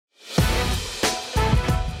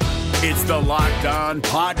It's the Locked On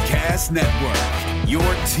Podcast Network, your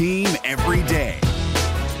team every day.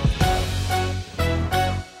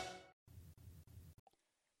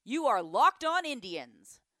 You are Locked On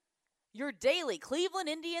Indians, your daily Cleveland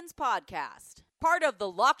Indians podcast. Part of the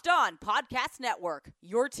Locked On Podcast Network,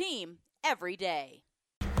 your team every day.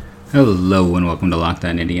 Hello and welcome to Locked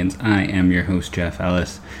On Indians. I am your host, Jeff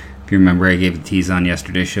Ellis. If you remember, I gave a tease on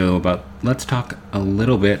yesterday's show about let's talk a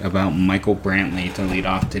little bit about Michael Brantley to lead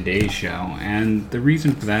off today's show. And the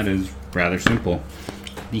reason for that is rather simple.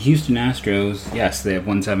 The Houston Astros, yes, they have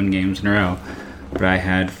won 7 games in a row, but I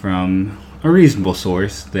had from a reasonable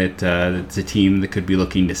source that it's a team that could be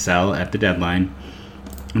looking to sell at the deadline.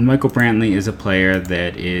 And Michael Brantley is a player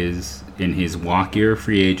that is in his walk year of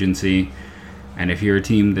free agency. And if you're a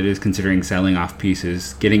team that is considering selling off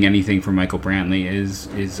pieces, getting anything from Michael Brantley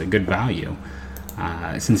is a good value.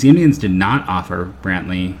 Since the Indians did not offer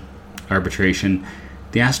Brantley arbitration,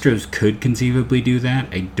 the Astros could conceivably do that.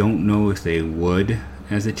 I don't know if they would,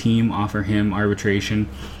 as a team, offer him arbitration.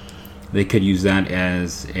 They could use that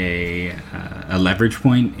as a leverage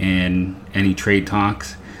point in any trade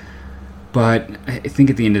talks. But I think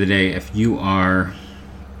at the end of the day, if you are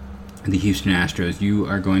the Houston Astros, you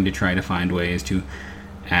are going to try to find ways to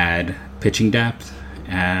add pitching depth,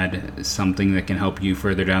 add something that can help you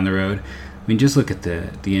further down the road. I mean, just look at the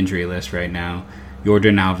injury list right now.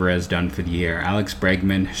 Yordan Alvarez done for the year. Alex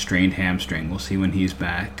Bregman, strained hamstring. We'll see when he's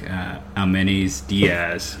back. Almenis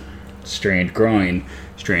Diaz, strained groin,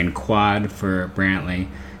 strained quad for Brantley.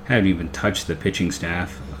 Haven't even touched the pitching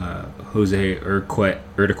staff. Jose Urdique,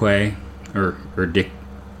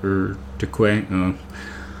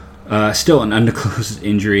 still an undisclosed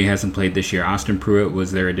injury, hasn't played this year. Austin Pruitt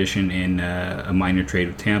was their addition in a minor trade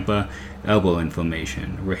with Tampa. Elbow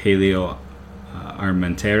inflammation. Rogelio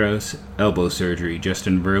Armenteros, elbow surgery.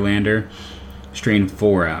 Justin Verlander, strained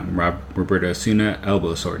forearm. Roberto Osuna,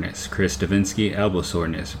 elbow soreness. Chris Davinsky, elbow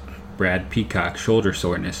soreness. Brad Peacock, shoulder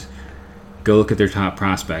soreness. Go look at their top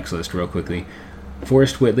prospects list real quickly.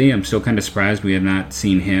 Forrest Whitley, I'm still kind of surprised we have not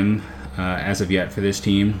seen him as of yet for this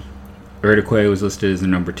team. Urdique was listed as the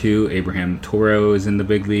number 2. Abraham Toro is in the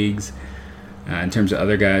big leagues. In terms of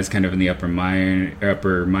other guys, kind of in the upper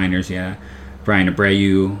minors, Brian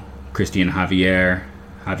Abreu, Christian Javier.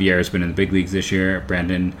 Javier has been in the big leagues this year.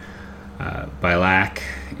 Brandon Bielak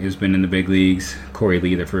has been in the big leagues. Corey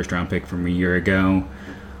Lee, their first-round pick from a year ago.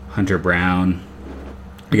 Hunter Brown.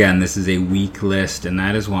 Again, this is a weak list, and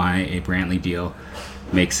that is why a Brantley deal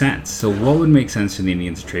makes sense. So what would make sense for the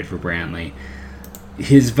Indians to trade for Brantley?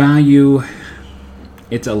 His value,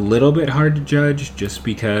 it's a little bit hard to judge just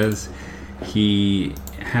because he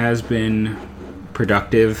has been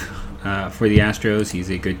productive for the Astros. He's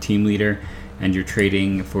a good team leader, and you're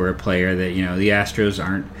trading for a player that, the Astros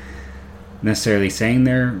aren't necessarily saying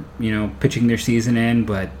they're, pitching their season in,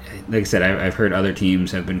 but like I said, I've heard other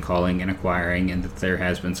teams have been calling and acquiring, and that there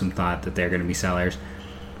has been some thought that they're going to be sellers.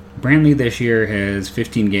 Brantley this year has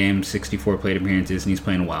 15 games, 64 plate appearances, and he's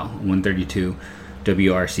playing well. 132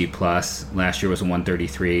 WRC plus. Last year was a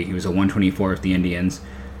 133. He was a 124 with the Indians.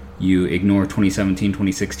 You ignore 2017,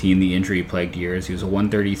 2016, the injury-plagued years. He was a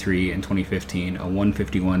 133 in 2015, a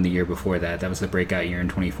 151 the year before that. That was the breakout year in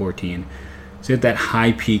 2014. So he had that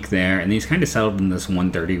high peak there, and he's kind of settled in this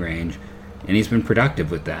 130 range, and he's been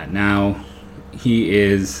productive with that. Now, he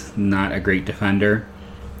is not a great defender.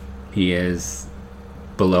 He is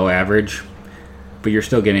below average, but you're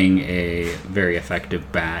still getting a very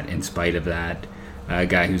effective bat in spite of that. A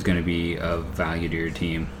guy who's going to be of value to your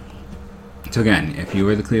team. So again, if you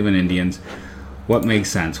are the Cleveland Indians, what makes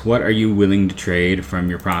sense? What are you willing to trade from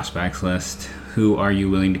your prospects list? Who are you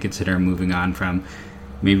willing to consider moving on from?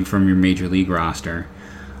 Maybe from your major league roster.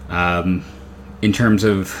 In terms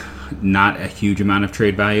of not a huge amount of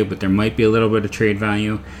trade value, but there might be a little bit of trade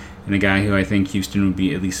value. And a guy who I think Houston would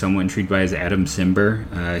be at least somewhat intrigued by is Adam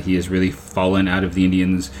Simber. He has really fallen out of the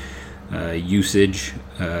Indians' usage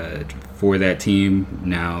for that team.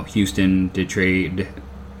 Now, Houston didn't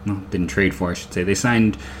trade for, I should say. They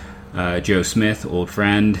signed Joe Smith, old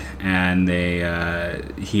friend, and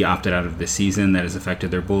he opted out of the season. That has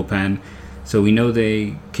affected their bullpen. So we know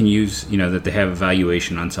they can use, that they have a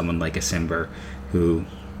valuation on someone like a Simber, who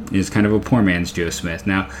is kind of a poor man's Joe Smith.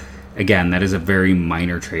 Now, again, that is a very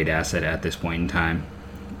minor trade asset at this point in time.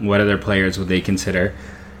 What other players would they consider?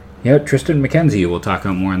 Tristan McKenzie, we'll talk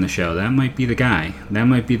about more on the show. That might be the guy. That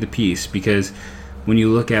might be the piece, because when you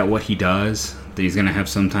look at what he does, that he's going to have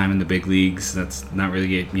some time in the big leagues. That's not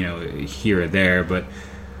really, here or there, but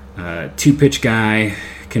two-pitch guy,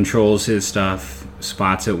 controls his stuff,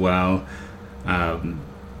 spots it well.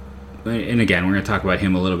 and again, we're going to talk about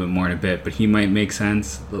him a little bit more in a bit, but he might make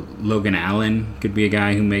sense. Logan Allen could be a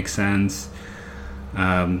guy who makes sense.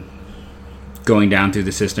 Going down through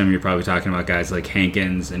the system, you're probably talking about guys like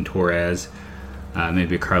Hankins and Torres,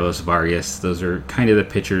 maybe Carlos Vargas. Those are kind of the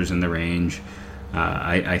pitchers in the range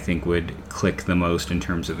I think would click the most in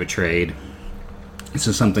terms of a trade.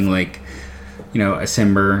 So something like, a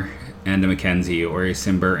Simber and a McKenzie, or a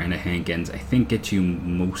Simber and a Hankins, I think gets you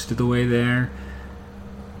most of the way there.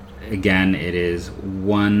 Again, it is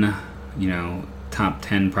one, top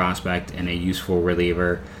 10 prospect and a useful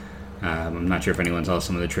reliever. I'm not sure if anyone saw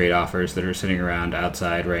some of the trade offers that are sitting around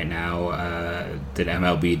outside right now that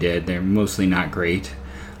MLB did. They're mostly not great.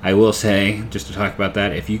 I will say, just to talk about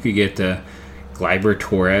that, if you could get Gleyber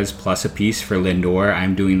Torres plus a piece for Lindor,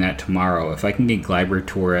 I'm doing that tomorrow. If I can get Gleyber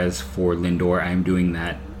Torres for Lindor, I'm doing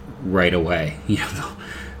that right away.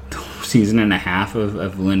 The season and a half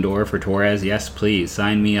of Lindor for Torres, yes, please,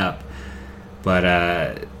 sign me up. But,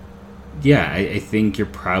 I think you're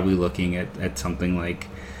probably looking at something like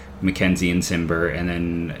McKenzie and Simber, and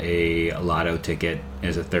then a lotto ticket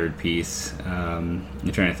as a third piece. I'm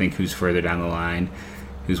trying to think who's further down the line,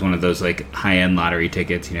 who's one of those like high-end lottery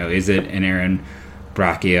tickets. Is it an Aaron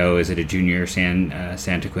Braccio? Is it a Junior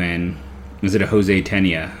Santaquin? Is it a Jose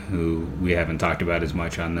Tena, who we haven't talked about as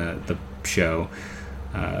much on the show?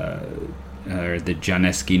 Or the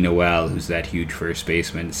Janeski Noel, who's that huge first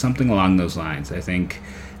baseman? Something along those lines. I think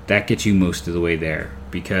that gets you most of the way there,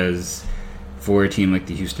 because for a team like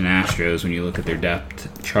the Houston Astros, when you look at their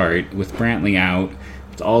depth chart, with Brantley out,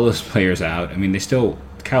 with all those players out,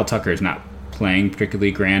 Kyle Tucker is not playing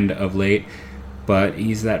particularly grand of late, but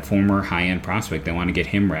he's that former high-end prospect. They want to get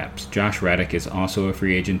him reps. Josh Reddick is also a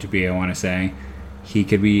free agent to be, I want to say. He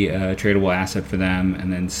could be a tradable asset for them.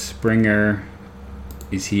 And then Springer,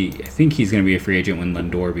 I think he's going to be a free agent when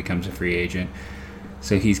Lindor becomes a free agent.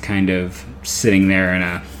 So he's kind of sitting there in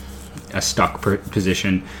a stuck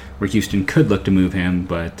position where Houston could look to move him,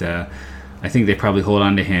 but I think they probably hold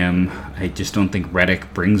on to him. I just don't think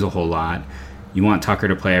Reddick brings a whole lot. You want Tucker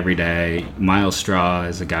to play every day. Miles Straw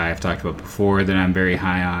is a guy I've talked about before that I'm very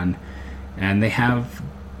high on. And they have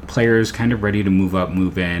players kind of ready to move up,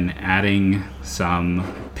 move in. Adding some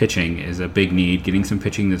pitching is a big need. Getting some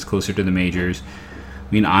pitching that's closer to the majors.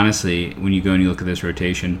 Honestly, when you go and you look at this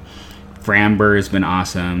rotation, Framber has been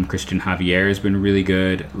awesome. Christian Javier has been really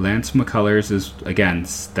good. Lance McCullers is, again,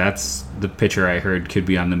 that's the pitcher I heard could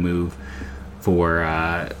be on the move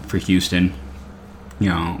for Houston.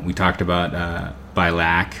 We talked about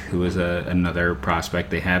Bilac, who was another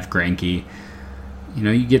prospect. They have Greinke.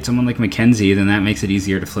 You get someone like McKenzie, then that makes it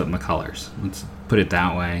easier to flip McCullers. Let's put it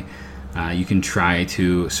that way. You can try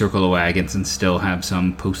to circle the wagons and still have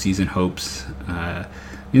some postseason hopes.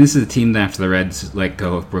 This is a team that after the Reds let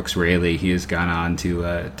go of Brooks Raley, he has gone on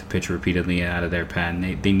to pitch repeatedly out of their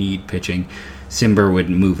pen. They need pitching. Simber would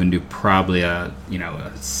move into probably a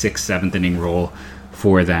 6th, 7th inning role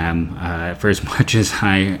for them. For as much as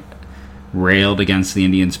I railed against the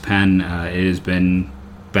Indians' pen, it has been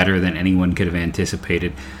better than anyone could have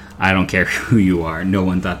anticipated. I don't care who you are. No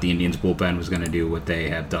one thought the Indians' bullpen was going to do what they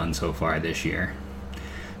have done so far this year.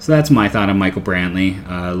 So that's my thought on Michael Brantley.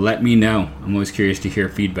 Let me know. I'm always curious to hear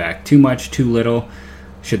feedback. Too much, too little?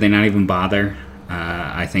 Should they not even bother?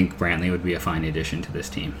 I think Brantley would be a fine addition to this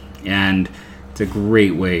team. And it's a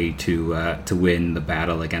great way to win the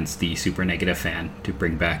battle against the super negative fan, to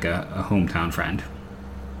bring back a hometown friend.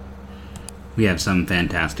 We have some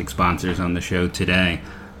fantastic sponsors on the show today.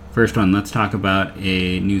 First one, let's talk about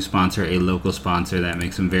a new sponsor, a local sponsor that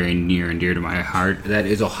makes them very near and dear to my heart. That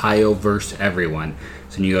is Ohio vs. Everyone.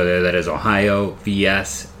 So when you go there, that is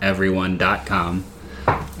OhioVSEveryone.com.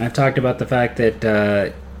 I've talked about the fact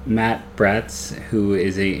that Matt Bretz, who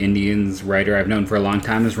is a Indians writer I've known for a long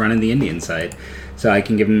time, is running the Indian site. So I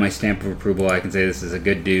can give him my stamp of approval. I can say this is a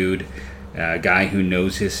good dude, a guy who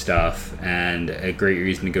knows his stuff, and a great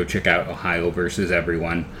reason to go check out Ohio vs.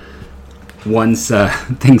 Everyone. Once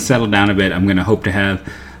things settle down a bit, I'm going to hope to have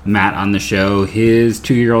Matt on the show. His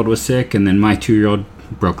 2-year-old was sick, and then my 2-year-old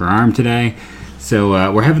broke her arm today.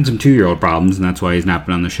 So we're having some 2-year-old problems, and that's why he's not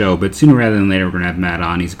been on the show. But sooner rather than later, we're going to have Matt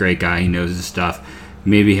on. He's a great guy. He knows his stuff.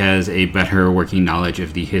 Maybe has a better working knowledge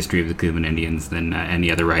of the history of the Cleveland Indians than any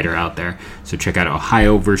other writer out there. So check out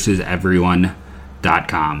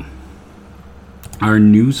OhioVSEveryone.com. Our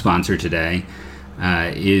new sponsor today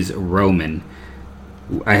is Roman.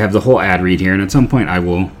 I have the whole ad read here, and at some point I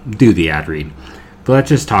will do the ad read. But let's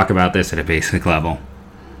just talk about this at a basic level.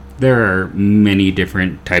 There are many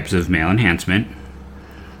different types of male enhancement.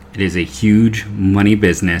 It is a huge money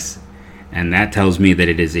business, and that tells me that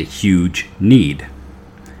it is a huge need.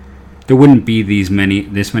 there wouldn't be this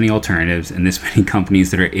many alternatives and this many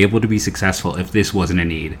companies that are able to be successful if this wasn't a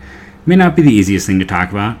need. It may not be the easiest thing to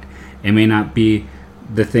talk about. It may not be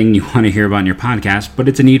the thing you want to hear about in your podcast, but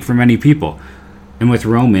it's a need for many people. And with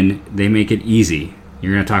Roman, they make it easy.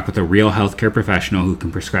 You're going to talk with a real healthcare professional who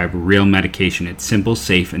can prescribe real medication. It's simple,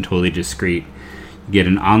 safe, and totally discreet. You get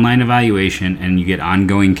an online evaluation, and you get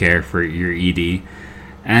ongoing care for your ED.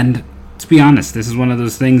 And let's be honest, this is one of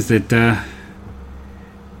those things that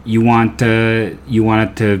you want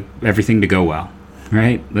everything to go well,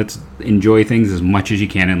 right? Let's enjoy things as much as you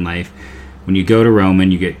can in life. When you go to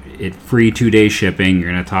Roman, you get it free 2-day shipping.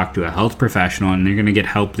 You're going to talk to a health professional, and they're going to get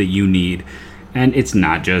help that you need. And it's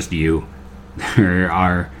not just you. There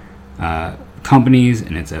are companies,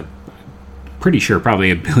 and it's pretty sure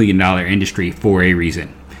probably $1 billion industry for a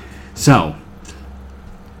reason. So,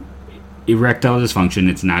 erectile dysfunction,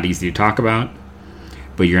 it's not easy to talk about,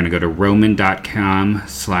 but you're going to go to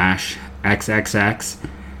roman.com/xxx,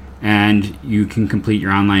 and you can complete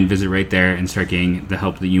your online visit right there and start getting the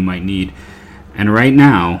help that you might need. And right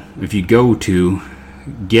now, if you go to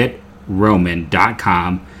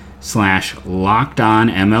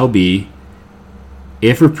getroman.com/lockedonmlb,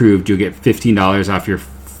 if approved, you'll get $15 off your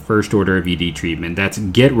first order of ED treatment. That's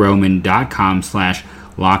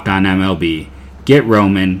getroman.com/lockedonmlb.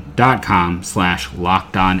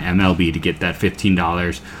 getroman.com/lockedonmlb to get that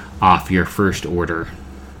 $15 off your first order.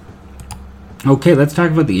 Okay, let's talk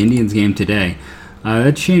about the Indians game today.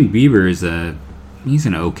 That Shane Bieber he's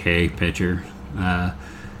an okay pitcher. When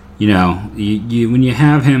you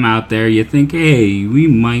have him out there, you think, hey, we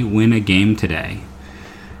might win a game today.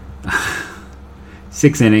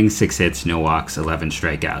 6 innings, 6 hits, no walks, 11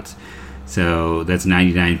 strikeouts. So that's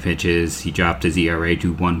 99 pitches. He dropped his ERA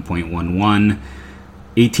to 1.11.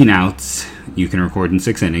 18 outs you can record in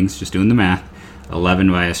 6 innings, just doing the math. 11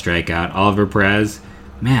 by a strikeout. Oliver Perez,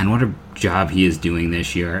 man, what a job he is doing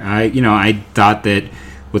this year. I thought that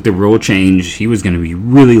with the rule change, he was going to be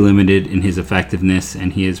really limited in his effectiveness,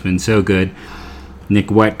 and he has been so good. Nick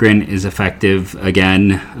Wetgren is effective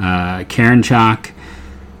again. Karinchak,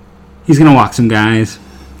 he's going to walk some guys.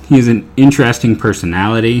 He has an interesting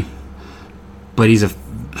personality, but he's a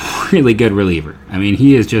really good reliever. I mean,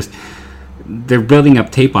 he is just, they're building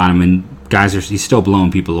up tape on him, and he's still blowing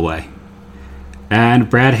people away. And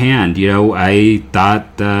Brad Hand, I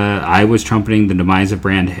thought I was trumpeting the demise of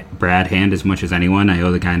Brad Hand as much as anyone. I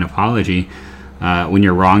owe the guy an apology. When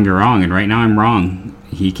you're wrong, you're wrong. And right now I'm wrong.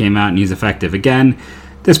 He came out and he's effective. Again,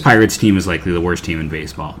 this Pirates team is likely the worst team in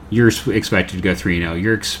baseball. You're expected to go 3-0.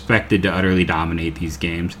 You're expected to utterly dominate these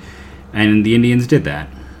games. And the Indians did that.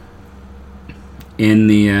 In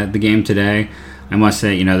the game today, I must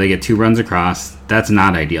say, they get 2 runs across. That's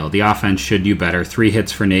not ideal. The offense should do better. 3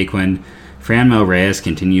 hits for Naquin. Franmil Reyes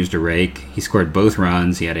continues to rake. He scored both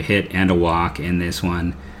runs. He had a hit and a walk in this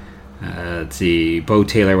one. Let's see. Bo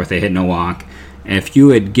Taylor with a hit and a walk. If you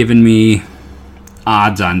had given me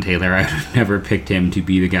odds on Taylor, I would have never picked him to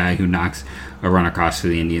be the guy who knocks a run across for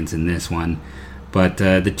the Indians in this one. But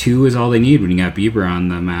the 2 is all they need when you got Bieber on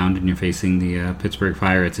the mound and you're facing the Pittsburgh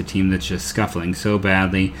Pirates, a team that's just scuffling so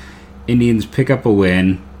badly. Indians pick up a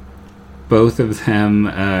win. Both of them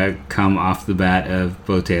come off the bat of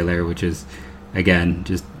Bo Taylor, which is, again,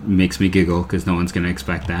 just makes me giggle because no one's going to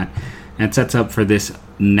expect that. And it sets up for this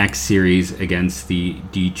next series against the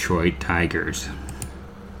Detroit Tigers.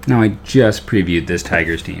 Now, I just previewed this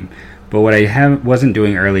Tigers team, but what I wasn't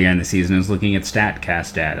doing earlier in the season is looking at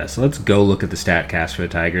StatCast data. So let's go look at the StatCast for the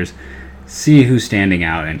Tigers, see who's standing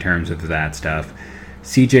out in terms of that stuff.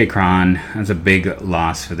 CJ Cron, that's a big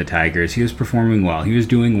loss for the Tigers. He was performing well. He was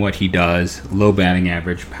doing what he does, low batting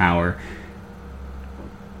average, power,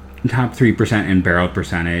 top 3% in barrel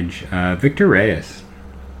percentage. Victor Reyes,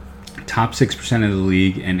 top 6% of the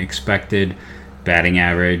league in expected batting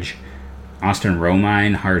average. Austin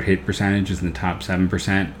Romine, hard hit percentage is in the top 7%.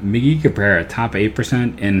 Miggy Cabrera, top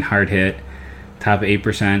 8% in hard hit, top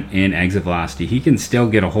 8% in exit velocity. He can still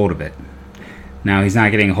get a hold of it. Now, he's not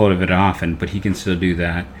getting a hold of it often, but he can still do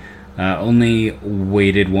that. Only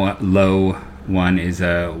weighted low one is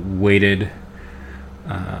weighted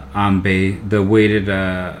on base. The weighted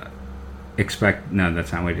no,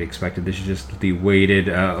 that's not weighted expected. This is just the weighted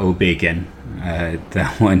O-Bacon.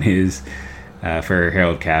 That one is for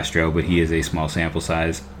Harold Castro, but he is a small sample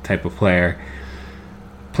size type of player.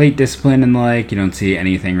 Plate discipline and the like, you don't see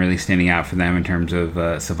anything really standing out for them in terms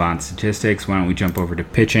of savant statistics. Why don't we jump over to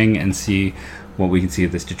pitching and see what we can see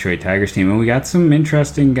of this Detroit Tigers team? And we got some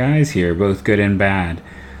interesting guys here, both good and bad.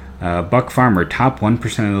 Buck Farmer, top 1%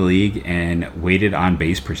 of the league in weighted on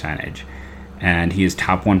base percentage, and he is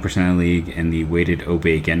top 1% of the league in the weighted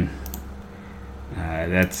O-Bacon.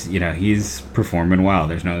 He's performing well.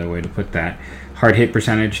 There's no other way to put that. Hard hit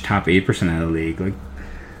percentage, top 8% of the league. Like,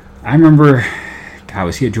 I remember, God,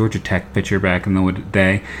 was he a Georgia Tech pitcher back in the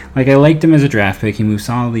day? Like, I liked him as a draft pick. He moved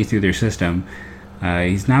solidly through their system.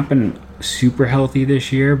 He's not been super healthy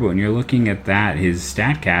this year, but when you're looking at that, his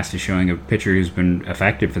StatCast is showing a pitcher who's been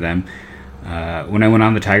effective for them. When I went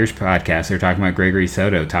on the Tigers podcast, they were talking about Gregory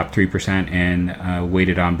Soto, top 3% in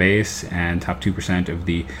weighted on base and top 2% of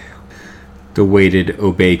the weighted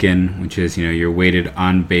OBACN, which is your weighted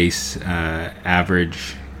on base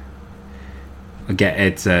average. Again,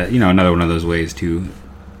 it's another one of those ways to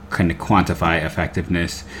kind of quantify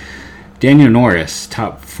effectiveness. Daniel Norris,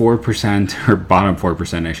 top 4%, or bottom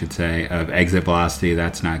 4%, I should say, of exit velocity.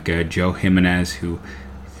 That's not good. Joe Jimenez, who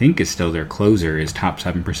I think is still their closer, is top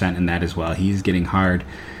 7% in that as well. He's getting hard.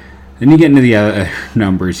 Then you get into the other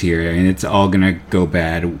numbers here, and it's all going to go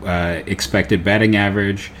bad. Expected batting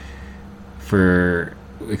average for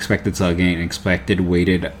expected slugging, expected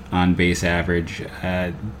weighted on base average.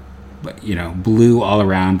 Blue all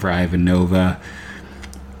around for Ivan Nova.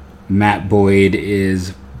 Matt Boyd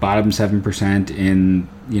is bottom 7% in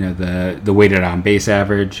the weighted on base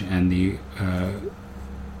average and the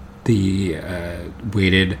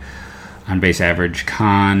weighted on base average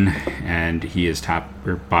con, and he is top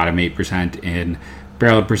or bottom 8% in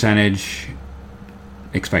barrel percentage.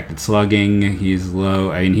 Expected slugging, he's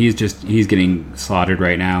low. I mean, he's getting slaughtered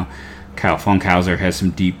right now. Kyle Funkhauser has some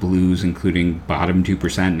deep blues, including bottom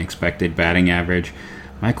 2% in expected batting average.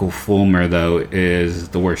 Michael Fulmer, though, is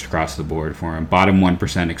the worst across the board for him. Bottom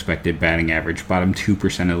 1% expected batting average, bottom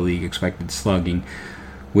 2% of the league expected slugging,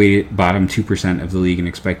 bottom 2% of the league in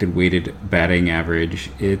expected weighted batting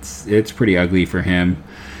average. It's pretty ugly for him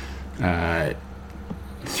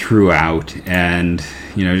throughout, and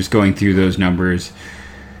just going through those numbers,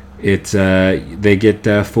 it's they get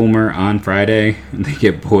Fulmer on Friday, and they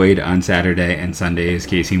get Boyd on Saturday, and Sunday is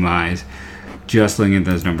Casey Mize. Just looking at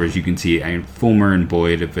those numbers, you can see Fulmer and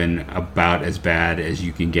Boyd have been about as bad as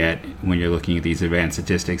you can get when you're looking at these advanced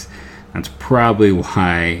statistics. That's probably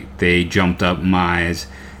why they jumped up Mize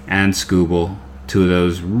and Skubal, two of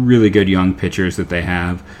those really good young pitchers that they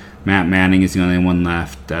have. Matt Manning is the only one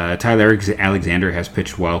left. Tyler Alexander has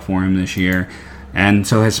pitched well for him this year, and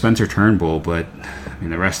so has Spencer Turnbull, but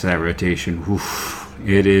the rest of that rotation,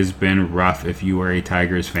 it has been rough if you are a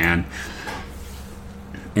Tigers fan.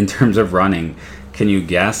 In terms of running, can you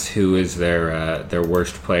guess who is their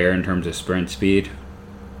worst player in terms of sprint speed?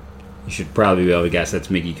 You should probably be able to guess. That's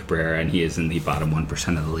Miggy Cabrera, and he is in the bottom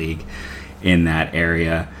 1% of the league in that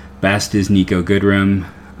area. Best is Nico Goodrum,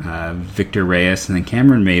 Victor Reyes, and then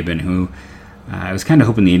Cameron Maben, who I was kind of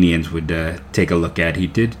hoping the Indians would take a look at. He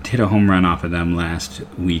did hit a home run off of them last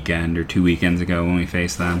weekend or 2 weekends ago when we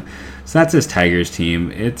faced them. So that's this Tigers team.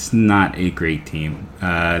 It's not a great team.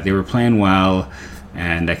 They were playing well,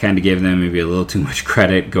 and I kind of gave them maybe a little too much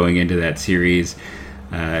credit going into that series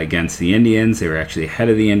against the Indians. They were actually ahead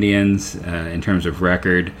of the Indians in terms of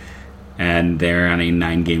record, and they're on a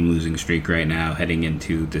 9-game losing streak right now heading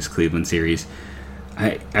into this Cleveland series.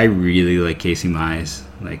 I really like Casey Mize.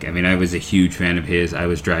 I was a huge fan of his. I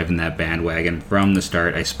was driving that bandwagon from the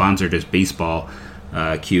start. I sponsored his baseball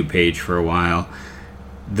cube page for a while.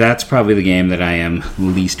 That's probably the game that I am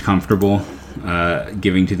least comfortable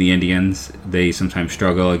giving to the Indians. They sometimes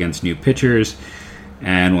struggle against new pitchers,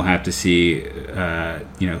 and we'll have to see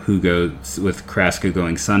who goes with Kraska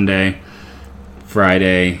going Sunday.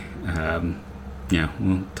 Friday,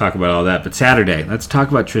 we'll talk about all that. But Saturday, let's talk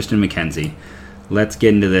about Tristan McKenzie. Let's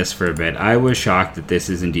get into this for a bit. I was shocked that this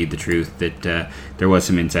is indeed the truth, that there was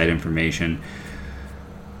some inside information.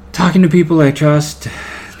 Talking to people I trust,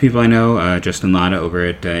 people I know, Justin Latta over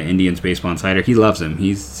at Indians Baseball Insider, he loves him.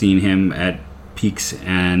 He's seen him at peaks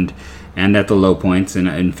and at the low points. And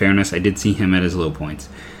in fairness, I did see him at his low points.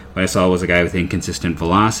 What I saw was a guy with inconsistent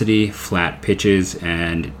velocity, flat pitches,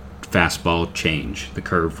 and fastball change. The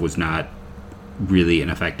curve was not really an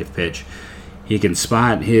effective pitch. He can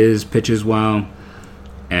spot his pitches well,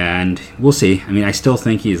 and we'll see. I still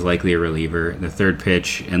think he's likely a reliever. The third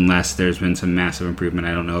pitch, unless there's been some massive improvement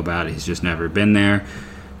I don't know about, he's just never been there.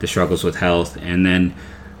 The struggles with health. And then,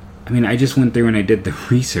 I just went through and I did the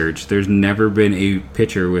research. There's never been a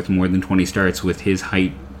pitcher with more than 20 starts with his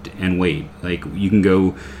height and weight. You can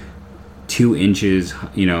go 2 inches,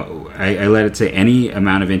 I let it say any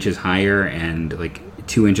amount of inches higher and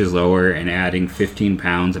 2 inches lower and adding 15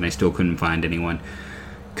 pounds, and I still couldn't find anyone.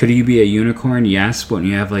 Could he be a unicorn? Yes, but when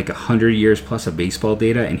you have 100 years plus of baseball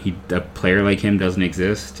data and a player like him doesn't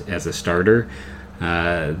exist as a starter,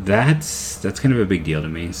 that's kind of a big deal to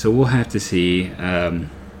me. So we'll have to see.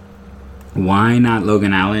 Why not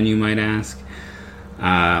Logan Allen, you might ask?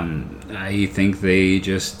 I think they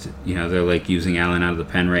just, they're like using Allen out of the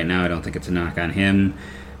pen right now. I don't think it's a knock on him.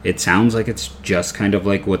 It sounds like it's just kind of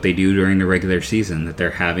like what they do during the regular season, that they're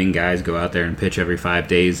having guys go out there and pitch every 5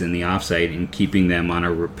 days in the offsite and keeping them on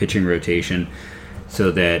a pitching rotation so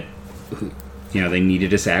that, they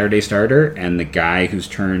needed a Saturday starter, and the guy whose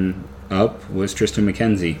turn up was Tristan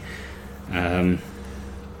McKenzie.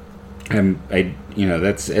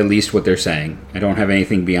 That's at least what they're saying. I don't have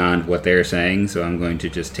anything beyond what they're saying, so I'm going to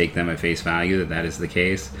just take them at face value that is the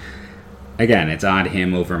case. Again, it's odd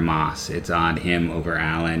him over Moss. It's odd him over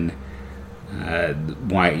Allen.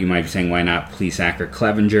 Why you might be saying, why not Plesac or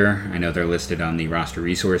Clevenger? I know they're listed on the roster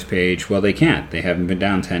resource page. Well, they can't. They haven't been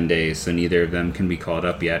down 10 days, so neither of them can be called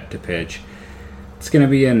up yet to pitch. It's going to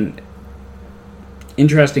be an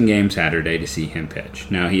interesting game Saturday to see him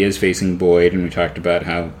pitch. Now, he is facing Boyd, and we talked about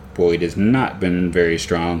how Boyd has not been very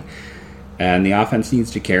strong, and the offense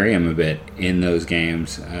needs to carry him a bit in those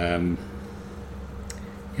games.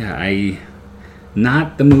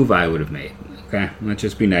 Not the move I would have made. Okay, let's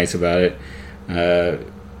just be nice about it. I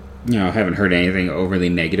haven't heard anything overly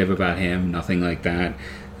negative about him, nothing like that.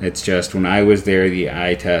 It's just when I was there, the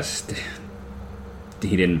eye test,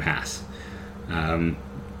 he didn't pass.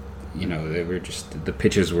 They were just, the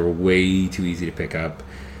pitches were way too easy to pick up.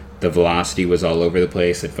 The velocity was all over the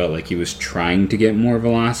place. It felt like he was trying to get more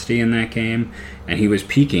velocity in that game, and he was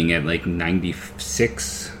peaking at like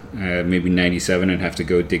 96, maybe 97. I'd have to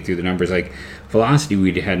go dig through the numbers. Like, velocity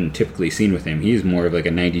we hadn't typically seen with him. He's more of like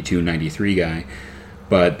a 92, 93 guy,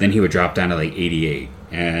 but then he would drop down to like 88,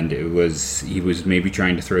 and he was maybe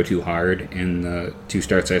trying to throw too hard in the 2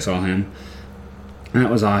 starts I saw him. And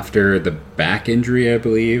that was after the back injury, I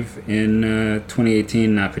believe, in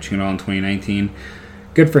 2018, not pitching at all in 2019.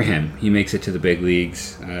 Good for him. He makes it to the big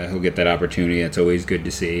leagues. He'll get that opportunity. That's always good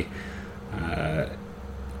to see. I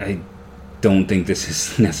don't think this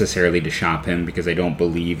is necessarily to shop him, because I don't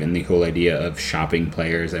believe in the whole idea of shopping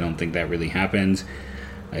players. I don't think that really happens.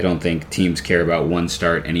 I don't think teams care about one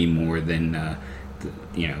start any more than, that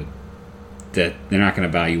they're not going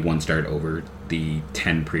to value one start over the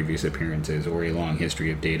 10 previous appearances or a long history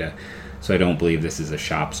of data. So I don't believe this is a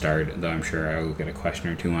shop start, though I'm sure I will get a question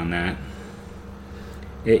or two on that.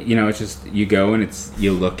 It's just, you go and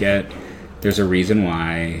you look at, there's a reason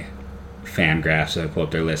why Fangraphs, I pull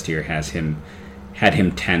up their list here, had him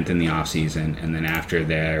 10th in the offseason, and then after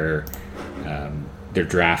their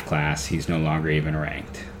draft class, he's no longer even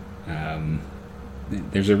ranked.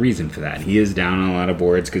 There's a reason for that. He is down on a lot of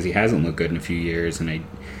boards because he hasn't looked good in a few years, and I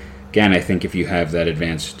think if you have that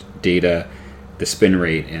advanced data, the spin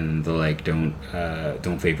rate and the like don't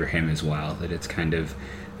favor him as well. That it's kind of,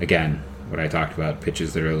 again, what I talked about,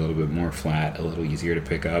 pitches that are a little bit more flat, a little easier to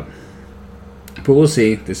pick up. But we'll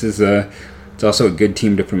see. This is it's also a good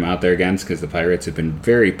team to put him out there against, because the Pirates have been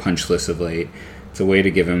very punchless of late. It's a way to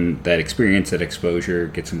give him that experience, that exposure,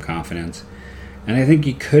 get some confidence. And I think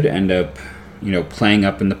he could end up, playing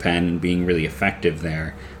up in the pen and being really effective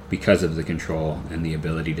there because of the control and the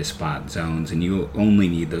ability to spot zones. And you only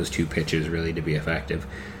need those 2 pitches really to be effective,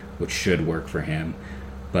 which should work for him.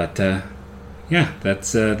 But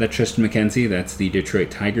that's Tristan McKenzie. That's the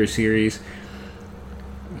Detroit Tigers series.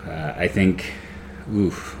 I think,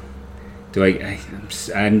 I'm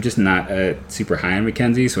just not super high on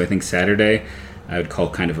McKenzie, so I think Saturday I would call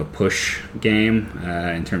kind of a push game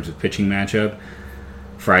in terms of pitching matchup.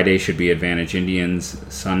 Friday should be advantage Indians.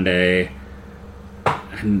 Sunday,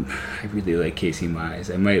 I really like Casey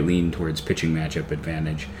Mize. I might lean towards pitching matchup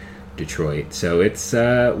advantage Detroit. So it's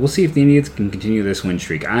we'll see if the Indians can continue this win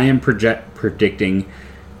streak. I am predicting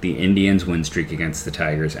the Indians' win streak against the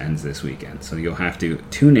Tigers ends this weekend. So you'll have to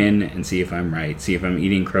tune in and see if I'm right, see if I'm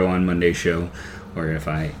eating crow on Monday's show, or if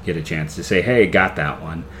I get a chance to say, hey, got that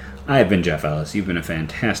one. I have been Jeff Ellis. You've been a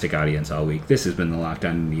fantastic audience all week. This has been the Locked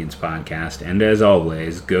On Indians podcast, and as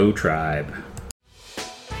always, go Tribe.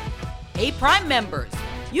 Hey, Prime members,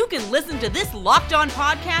 you can listen to this Locked On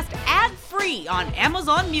podcast ad-free on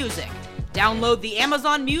Amazon Music. Download the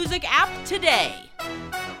Amazon Music app today.